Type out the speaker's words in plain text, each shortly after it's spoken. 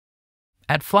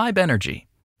At Flibe Energy,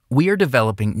 we are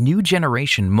developing new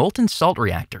generation molten-salt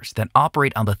reactors that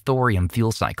operate on the thorium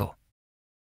fuel cycle.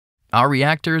 Our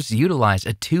reactors utilize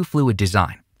a two-fluid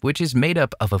design, which is made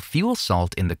up of a fuel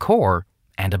salt in the core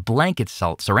and a blanket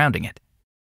salt surrounding it.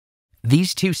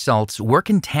 These two salts work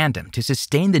in tandem to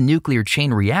sustain the nuclear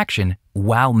chain reaction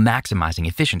while maximizing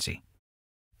efficiency.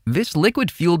 This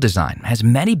liquid fuel design has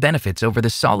many benefits over the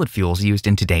solid fuels used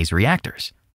in today's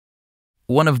reactors.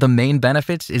 One of the main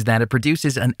benefits is that it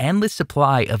produces an endless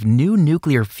supply of new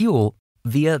nuclear fuel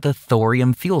via the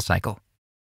thorium fuel cycle.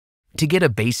 To get a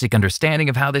basic understanding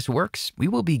of how this works, we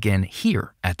will begin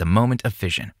here at the moment of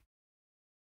fission.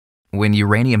 When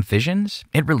uranium fissions,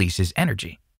 it releases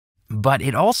energy. But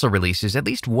it also releases at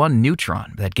least one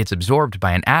neutron that gets absorbed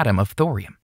by an atom of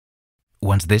thorium.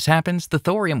 Once this happens, the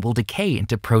thorium will decay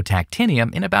into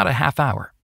protactinium in about a half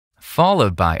hour,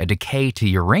 followed by a decay to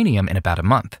uranium in about a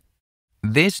month.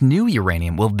 This new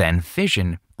uranium will then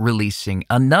fission, releasing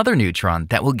another neutron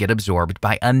that will get absorbed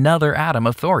by another atom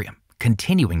of thorium,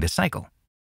 continuing the cycle.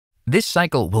 This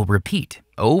cycle will repeat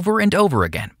over and over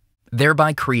again,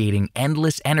 thereby creating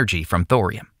endless energy from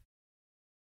thorium.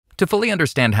 To fully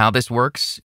understand how this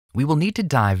works, we will need to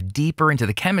dive deeper into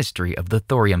the chemistry of the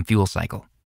thorium fuel cycle.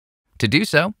 To do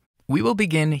so, we will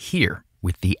begin here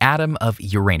with the atom of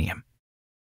uranium.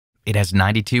 It has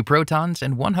 92 protons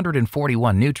and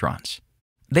 141 neutrons.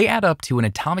 They add up to an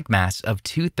atomic mass of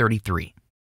 233.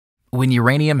 When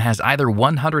uranium has either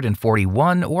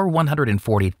 141 or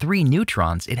 143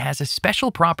 neutrons, it has a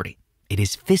special property. It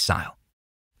is fissile.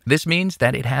 This means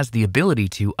that it has the ability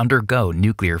to undergo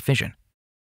nuclear fission.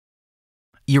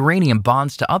 Uranium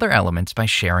bonds to other elements by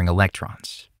sharing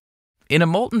electrons. In a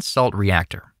molten-salt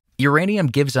reactor, uranium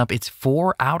gives up its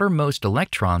 4 outermost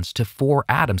electrons to 4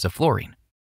 atoms of fluorine.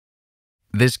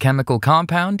 This chemical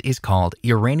compound is called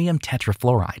uranium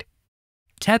tetrafluoride.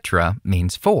 Tetra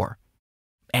means 4.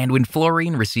 And when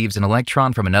fluorine receives an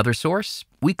electron from another source,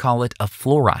 we call it a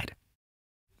fluoride.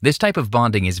 This type of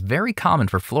bonding is very common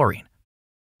for fluorine.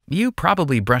 You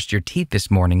probably brushed your teeth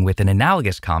this morning with an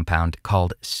analogous compound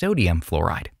called sodium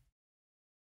fluoride.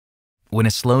 When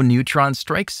a slow neutron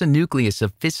strikes the nucleus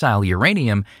of fissile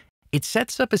uranium, it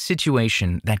sets up a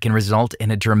situation that can result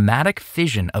in a dramatic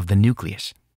fission of the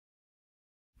nucleus.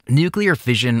 Nuclear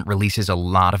fission releases a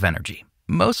lot of energy,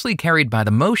 mostly carried by the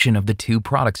motion of the two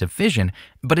products of fission,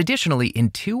 but additionally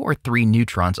in 2 or 3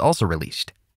 neutrons also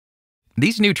released.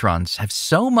 These neutrons have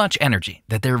so much energy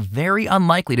that they're very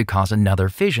unlikely to cause another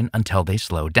fission until they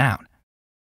slow down.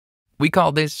 We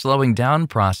call this slowing down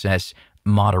process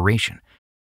moderation.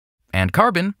 And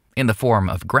carbon, in the form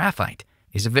of graphite,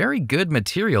 is a very good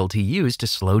material to use to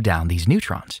slow down these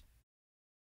neutrons.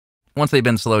 Once they've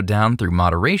been slowed down through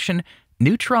moderation,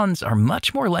 neutrons are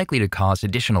much more likely to cause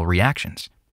additional reactions.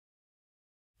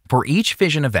 For each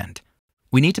fission event,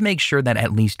 we need to make sure that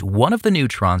at least one of the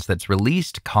neutrons that's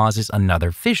released causes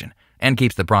another fission and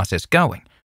keeps the process going.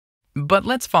 But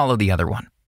let's follow the other one.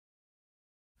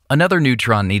 Another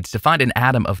neutron needs to find an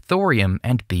atom of thorium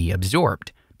and be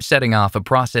absorbed, setting off a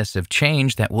process of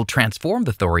change that will transform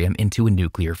the thorium into a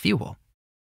nuclear fuel.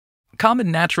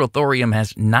 Common natural thorium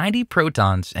has 90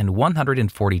 protons and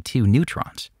 142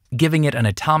 neutrons, giving it an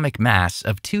atomic mass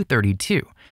of 232,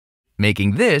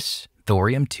 making this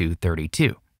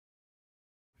thorium-232.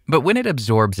 But when it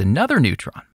absorbs another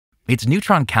neutron, its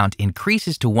neutron count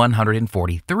increases to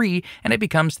 143 and it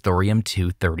becomes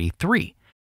thorium-233.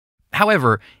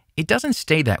 However, it doesn't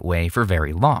stay that way for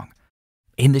very long.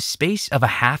 In the space of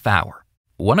a half hour,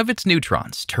 one of its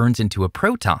neutrons turns into a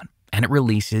proton and it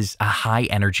releases a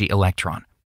high-energy electron.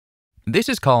 This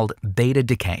is called beta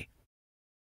decay.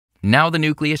 Now the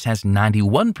nucleus has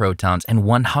 91 protons and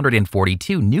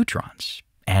 142 neutrons,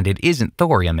 and it isn't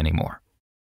thorium anymore.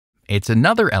 It's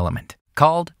another element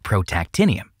called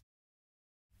protactinium.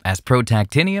 As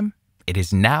protactinium, it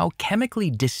is now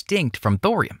chemically distinct from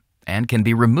thorium and can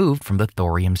be removed from the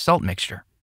thorium salt mixture.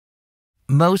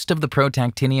 Most of the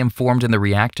protactinium formed in the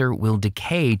reactor will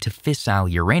decay to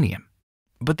fissile uranium,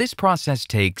 but this process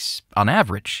takes, on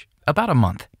average, about a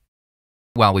month.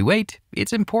 While we wait,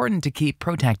 it's important to keep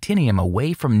protactinium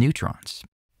away from neutrons.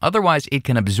 Otherwise, it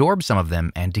can absorb some of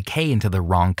them and decay into the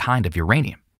wrong kind of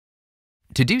uranium.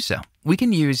 To do so, we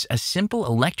can use a simple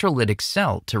electrolytic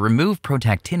cell to remove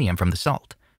protactinium from the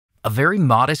salt. A very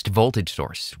modest voltage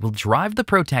source will drive the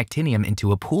protactinium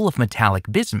into a pool of metallic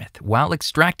bismuth while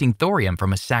extracting thorium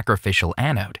from a sacrificial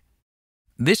anode.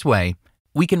 This way,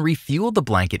 we can refuel the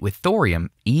blanket with thorium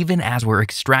even as we're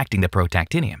extracting the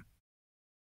protactinium.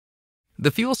 The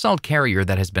fuel salt carrier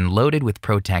that has been loaded with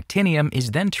protactinium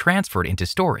is then transferred into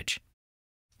storage.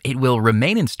 It will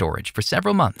remain in storage for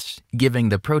several months, giving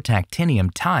the protactinium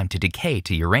time to decay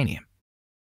to uranium.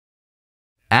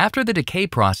 After the decay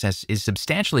process is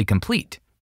substantially complete,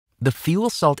 the fuel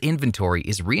salt inventory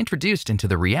is reintroduced into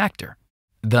the reactor,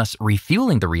 thus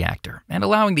refueling the reactor and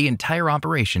allowing the entire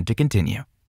operation to continue.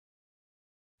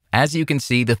 As you can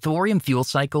see, the thorium fuel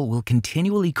cycle will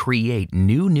continually create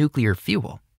new nuclear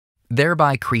fuel,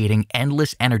 thereby creating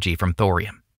endless energy from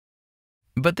thorium.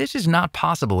 But this is not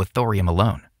possible with thorium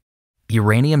alone.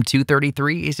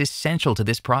 Uranium-233 is essential to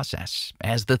this process,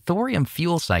 as the thorium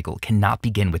fuel cycle cannot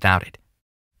begin without it.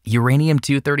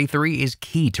 Uranium-233 is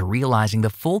key to realizing the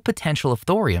full potential of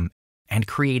thorium and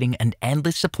creating an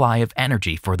endless supply of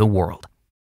energy for the world.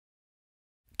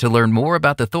 To learn more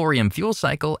about the thorium fuel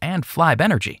cycle and Flibe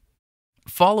Energy,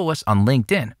 follow us on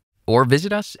LinkedIn or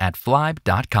visit us at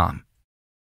flibe.com.